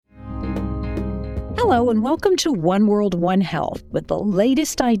Hello and welcome to One World, One Health with the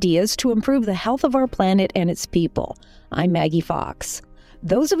latest ideas to improve the health of our planet and its people. I'm Maggie Fox.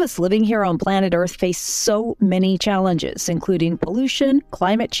 Those of us living here on planet Earth face so many challenges, including pollution,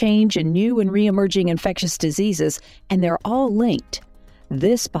 climate change, and new and re-emerging infectious diseases, and they're all linked.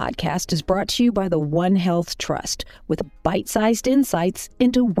 This podcast is brought to you by the One Health Trust with bite-sized insights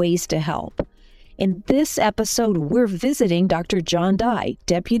into ways to help. In this episode, we're visiting Dr. John Dye,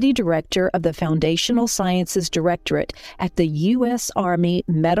 Deputy Director of the Foundational Sciences Directorate at the U.S. Army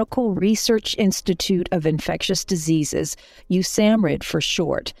Medical Research Institute of Infectious Diseases, USAMRIID for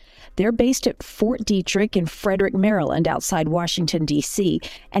short. They're based at Fort Detrick in Frederick, Maryland, outside Washington, D.C.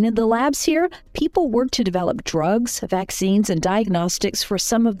 And in the labs here, people work to develop drugs, vaccines, and diagnostics for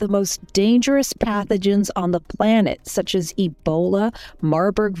some of the most dangerous pathogens on the planet, such as Ebola,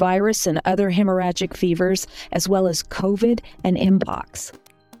 Marburg virus, and other hemorrhagic fevers, as well as COVID and Mpox.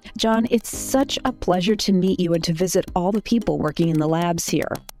 John, it's such a pleasure to meet you and to visit all the people working in the labs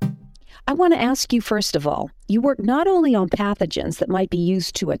here. I want to ask you, first of all, you work not only on pathogens that might be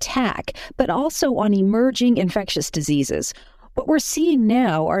used to attack, but also on emerging infectious diseases. What we're seeing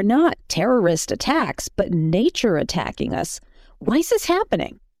now are not terrorist attacks, but nature attacking us. Why is this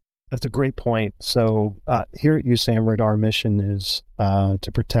happening? That's a great point. So here at USAMRIID, our mission is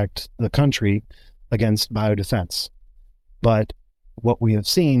to protect the country against biodefense. But what we have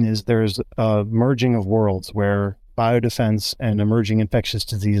seen is there's a merging of worlds where biodefense and emerging infectious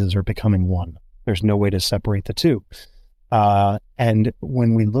diseases are becoming one. There's no way to separate the two. And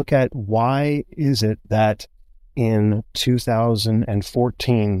when we look at why is it that in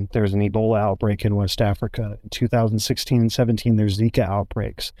 2014, there's an Ebola outbreak in West Africa. In 2016 and 17, there's Zika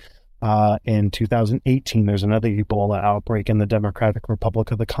outbreaks. In 2018, there's another Ebola outbreak in the Democratic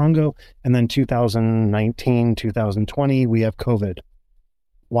Republic of the Congo. And then 2019, 2020, we have COVID.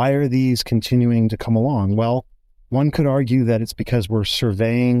 Why are these continuing to come along? Well, one could argue that it's because we're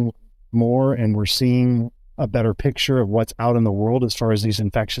surveying more and we're seeing a better picture of what's out in the world as far as these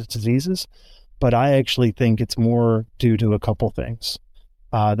infectious diseases. But I actually think it's more due to a couple things.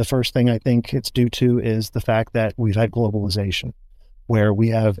 The first thing I think it's due to is the fact that we've had globalization, where we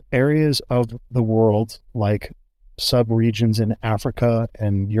have areas of the world like sub-regions in Africa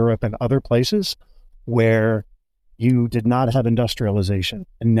and Europe and other places where you did not have industrialization,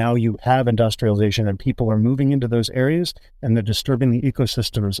 and now you have industrialization, and people are moving into those areas, and they're disturbing the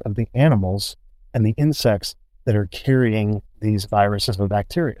ecosystems of the animals and the insects that are carrying these viruses and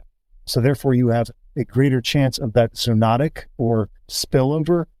bacteria. So therefore, you have a greater chance of that zoonotic or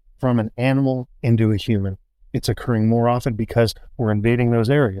spillover from an animal into a human. It's occurring more often because we're invading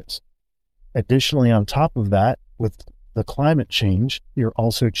those areas. Additionally, on top of that, with the climate change, you're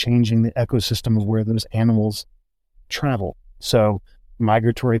also changing the ecosystem of where those animals travel. So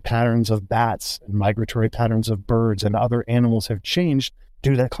migratory patterns of bats and migratory patterns of birds and other animals have changed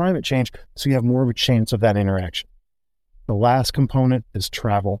due to that climate change. So you have more of a chance of that interaction. The last component is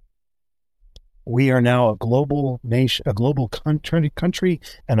travel. We are now a global nation, a global country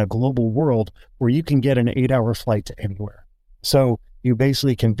and a global world where you can get an 8-hour flight to anywhere. So you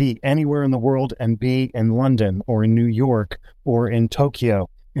basically can be anywhere in the world and be in London or in New York or in Tokyo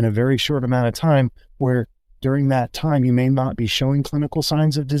in a very short amount of time, where during that time, you may not be showing clinical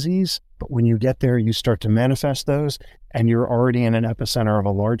signs of disease, but when you get there, you start to manifest those, and you're already in an epicenter of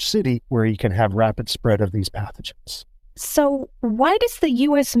a large city where you can have rapid spread of these pathogens. So why does the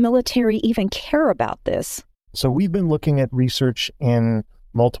U.S. military even care about this? So we've been looking at research in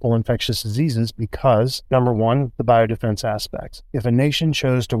multiple infectious diseases because, number one, the biodefense aspects. If a nation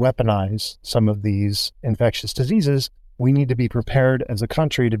chose to weaponize some of these infectious diseases, we need to be prepared as a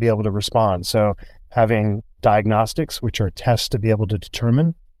country to be able to respond. So having diagnostics, which are tests to be able to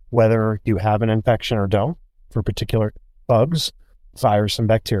determine whether you have an infection or don't for particular bugs, virus, and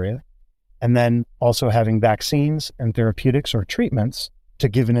bacteria. And then also having vaccines and therapeutics or treatments to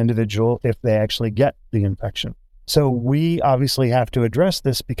give an individual if they actually get the infection. So we obviously have to address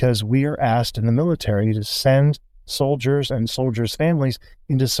this because we are asked in the military to send soldiers and soldiers' families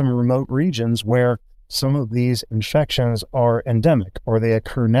into some remote regions where some of these infections are endemic or they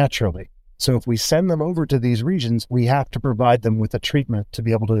occur naturally. So if we send them over to these regions, we have to provide them with a treatment to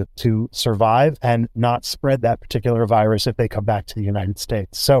be able to survive and not spread that particular virus if they come back to the United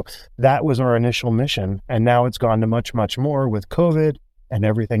States. So that was our initial mission. And now it's gone to much, much more with COVID and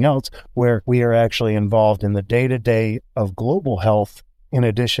everything else, where we are actually involved in the day-to-day of global health in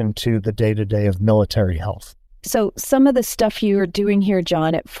addition to the day-to-day of military health. So some of the stuff you're doing here,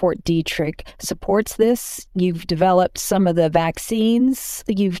 John, at Fort Detrick supports this. You've developed some of the vaccines,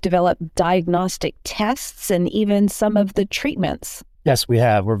 you've developed diagnostic tests, and even some of the treatments. Yes, we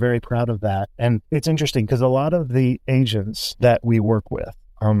have. We're very proud of that. And it's interesting because a lot of the agents that we work with,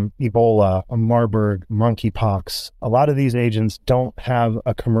 Ebola, Marburg, monkeypox, a lot of these agents don't have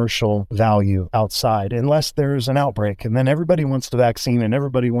a commercial value outside unless there's an outbreak. And then everybody wants the vaccine and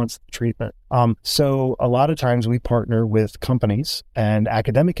everybody wants the treatment. So a lot of times we partner with companies and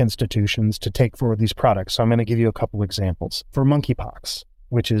academic institutions to take forward these products. So I'm going to give you a couple examples. For monkeypox,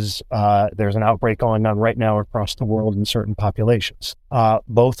 which is there's an outbreak going on right now across the world in certain populations.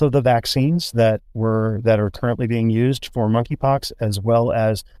 Both of the vaccines that are currently being used for monkeypox, as well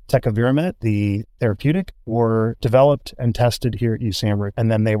as Tecovirimet, the therapeutic, were developed and tested here at USAMRIID, and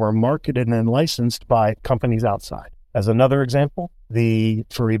then they were marketed and licensed by companies outside. As another example, for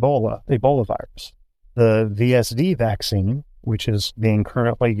Ebola virus, the VSD vaccine, which is being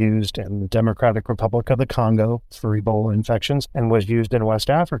currently used in the Democratic Republic of the Congo for Ebola infections and was used in West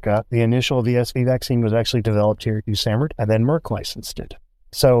Africa. The initial VSV vaccine was actually developed here at USAMRIID, and then Merck licensed it.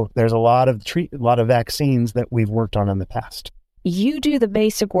 So there's a lot of vaccines that we've worked on in the past. You do the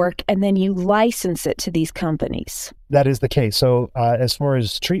basic work and then you license it to these companies. That is the case. So as far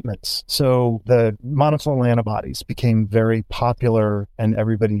as treatments, so the monoclonal antibodies became very popular and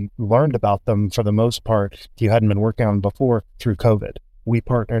everybody learned about them for the most part, if you hadn't been working on them before, through COVID. We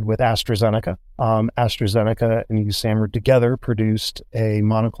partnered with AstraZeneca. AstraZeneca and USAMRIID together produced a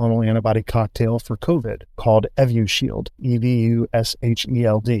monoclonal antibody cocktail for COVID called EvuShield,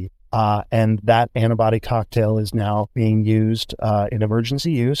 EvuShield. And that antibody cocktail is now being used in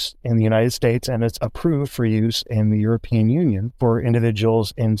emergency use in the United States, and it's approved for use in the European Union for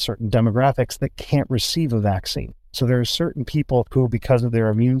individuals in certain demographics that can't receive a vaccine. So there are certain people who, because of their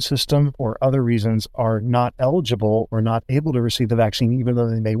immune system or other reasons, are not eligible or not able to receive the vaccine, even though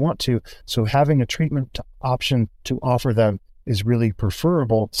they may want to. So having a treatment option to offer them is really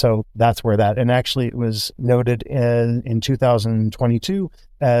preferable. So that's where that, and actually it was noted in 2022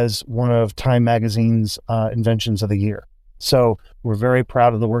 as one of Time Magazine's inventions of the year. So we're very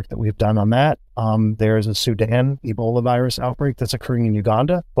proud of the work that we've done on that. There's a Sudan Ebola virus outbreak that's occurring in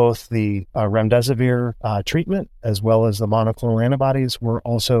Uganda. Both the remdesivir treatment as well as the monoclonal antibodies were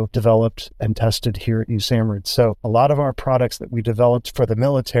also developed and tested here at USAMRIID. So a lot of our products that we developed for the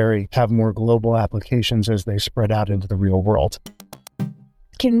military have more global applications as they spread out into the real world.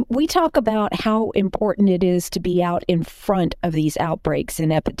 Can we talk about how important it is to be out in front of these outbreaks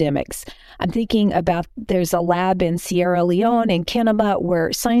and epidemics? I'm thinking about there's a lab in Sierra Leone and Kenema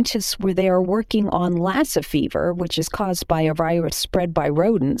where scientists were there working on Lassa fever, which is caused by a virus spread by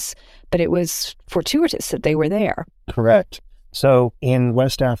rodents, but it was fortuitous that they were there. Correct. So in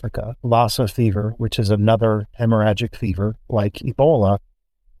West Africa, Lassa fever, which is another hemorrhagic fever like Ebola,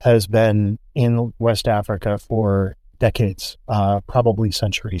 has been in West Africa for decades, probably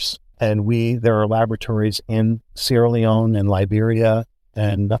centuries. And there are laboratories in Sierra Leone and Liberia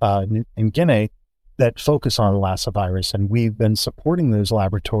and in Guinea that focus on Lassa virus. And we've been supporting those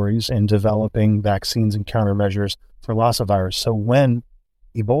laboratories in developing vaccines and countermeasures for Lassa virus. So when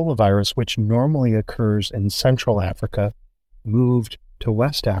Ebola virus, which normally occurs in Central Africa, moved to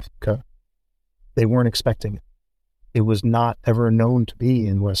West Africa, they weren't expecting it. It was not ever known to be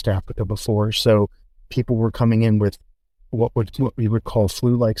in West Africa before. So people were coming in with what we would call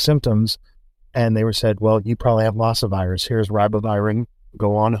flu-like symptoms, and they were said, well, you probably have Lassa virus. Here's ribavirin,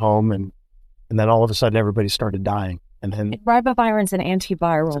 go on home, and then all of a sudden everybody started dying. And then ribavirin's an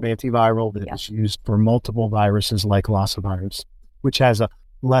antiviral. It's an antiviral that is used for multiple viruses like Lassa virus, which has a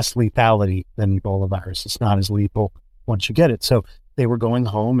less lethality than Ebola virus. It's not as lethal once you get it. So they were going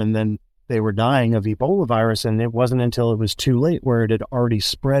home, and then they were dying of Ebola virus, and it wasn't until it was too late, where it had already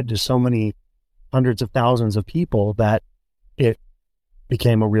spread to so many hundreds of thousands of people, that it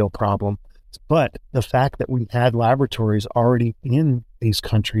became a real problem. But the fact that we had laboratories already in these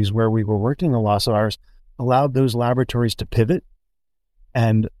countries where we were working on Lassa virus allowed those laboratories to pivot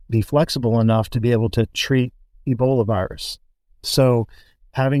and be flexible enough to be able to treat Ebola virus. So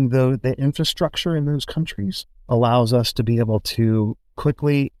having the infrastructure in those countries allows us to be able to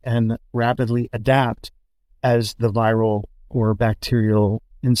quickly and rapidly adapt as the viral or bacterial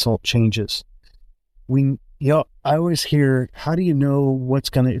insult changes. I always hear, how do you know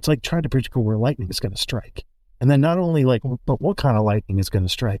it's like trying to predict where lightning is going to strike. And then not only but what kind of lightning is going to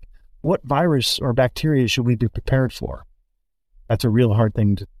strike? What virus or bacteria should we be prepared for? That's a real hard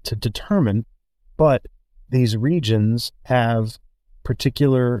thing to determine. But these regions have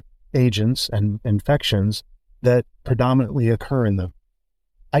particular agents and infections that predominantly occur in them.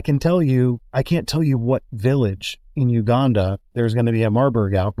 I can't tell you what village in Uganda there's going to be a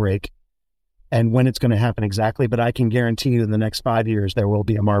Marburg outbreak and when it's going to happen exactly, but I can guarantee you in the next 5 years there will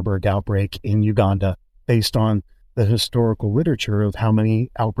be a Marburg outbreak in Uganda based on the historical literature of how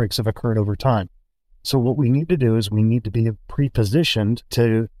many outbreaks have occurred over time. So what we need to do is we need to be pre-positioned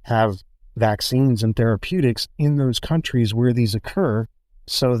to have vaccines and therapeutics in those countries where these occur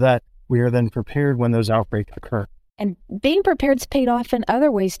so that we are then prepared when those outbreaks occur. And being prepared's paid off in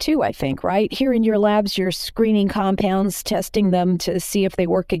other ways too, I think, right? Here in your labs, you're screening compounds, testing them to see if they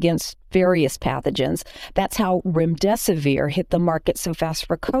work against various pathogens. That's how remdesivir hit the market so fast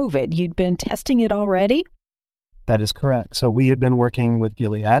for COVID. You'd been testing it already? That is correct. So we had been working with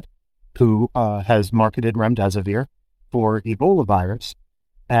Gilead, who has marketed remdesivir for Ebola virus.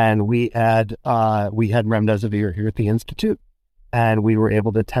 And we had remdesivir here at the Institute. And we were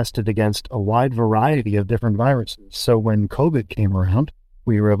able to test it against a wide variety of different viruses. So when COVID came around,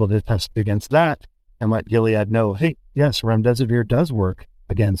 we were able to test it against that and let Gilead know, hey, yes, remdesivir does work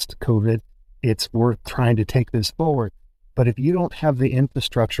against COVID. It's worth trying to take this forward. But if you don't have the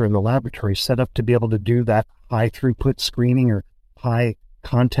infrastructure in the laboratory set up to be able to do that high throughput screening or high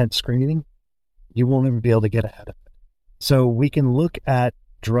content screening, you will never be able to get ahead of it. So we can look at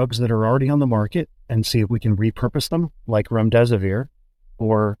drugs that are already on the market and see if we can repurpose them, like remdesivir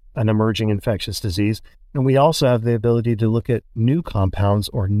or an emerging infectious disease. And we also have the ability to look at new compounds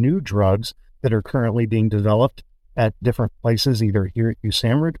or new drugs that are currently being developed at different places, either here at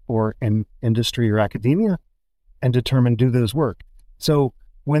USAMRIID or in industry or academia, and determine, do those work? So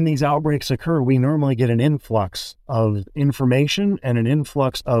when these outbreaks occur, we normally get an influx of information and an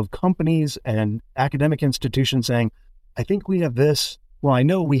influx of companies and academic institutions saying, I think we have this. Well, I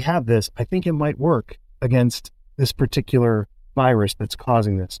know we have this. I think it might work against this particular virus that's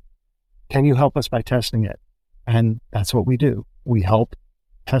causing this. Can you help us by testing it? And that's what we do. We help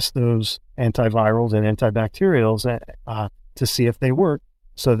test those antivirals and antibacterials to see if they work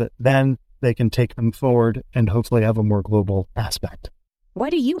so that then they can take them forward and hopefully have a more global aspect.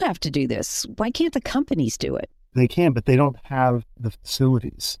 Why do you have to do this? Why can't the companies do it? They can, but they don't have the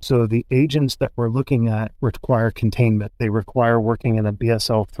facilities. So the agents that we're looking at require containment. They require working in a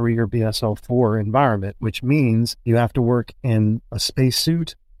BSL-3 or BSL-4 environment, which means you have to work in a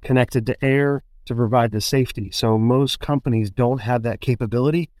spacesuit connected to air to provide the safety. So most companies don't have that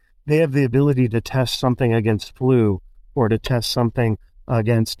capability. They have the ability to test something against flu or to test something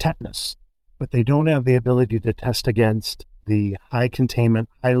against tetanus, but they don't have the ability to test against the high containment,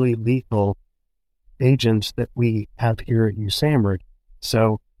 highly lethal agents that we have here at USAMRIID.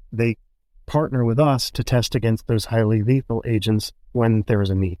 So they partner with us to test against those highly lethal agents when there is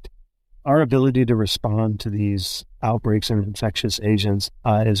a need. Our ability to respond to these outbreaks and infectious agents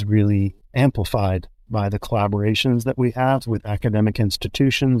is really amplified by the collaborations that we have with academic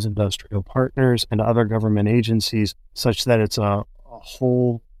institutions, industrial partners, and other government agencies, such that it's a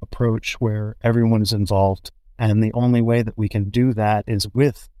whole approach where everyone is involved. And the only way that we can do that is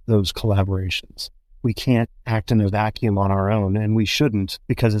with those collaborations. We can't act in a vacuum on our own, and we shouldn't,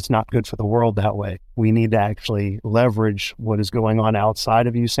 because it's not good for the world that way. We need to actually leverage what is going on outside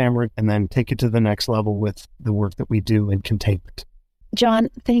of USAMRIID and then take it to the next level with the work that we do in containment. John,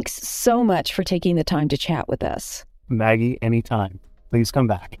 thanks so much for taking the time to chat with us. Maggie, anytime. Please come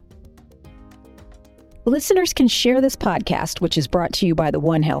back. Listeners can share this podcast, which is brought to you by the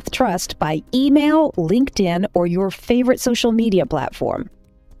One Health Trust, by email, LinkedIn, or your favorite social media platform.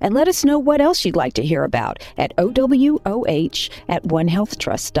 And let us know what else you'd like to hear about at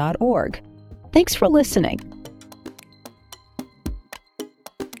owh@onehealthtrust.org. Thanks for listening.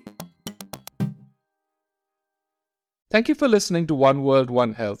 Thank you for listening to One World,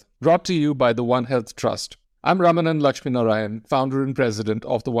 One Health, brought to you by the One Health Trust. I'm Ramanan Lakshminarayan, founder and president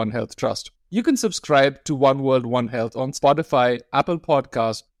of the One Health Trust. You can subscribe to One World, One Health on Spotify, Apple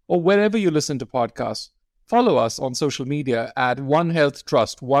Podcasts, or wherever you listen to podcasts. Follow us on social media at One Health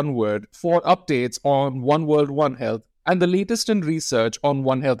Trust, one word, for updates on One World, One Health and the latest in research on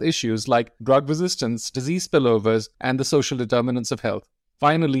One Health issues like drug resistance, disease spillovers, and the social determinants of health.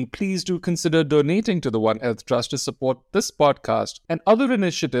 Finally, please do consider donating to the One Health Trust to support this podcast and other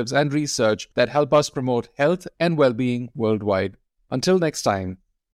initiatives and research that help us promote health and well-being worldwide. Until next time.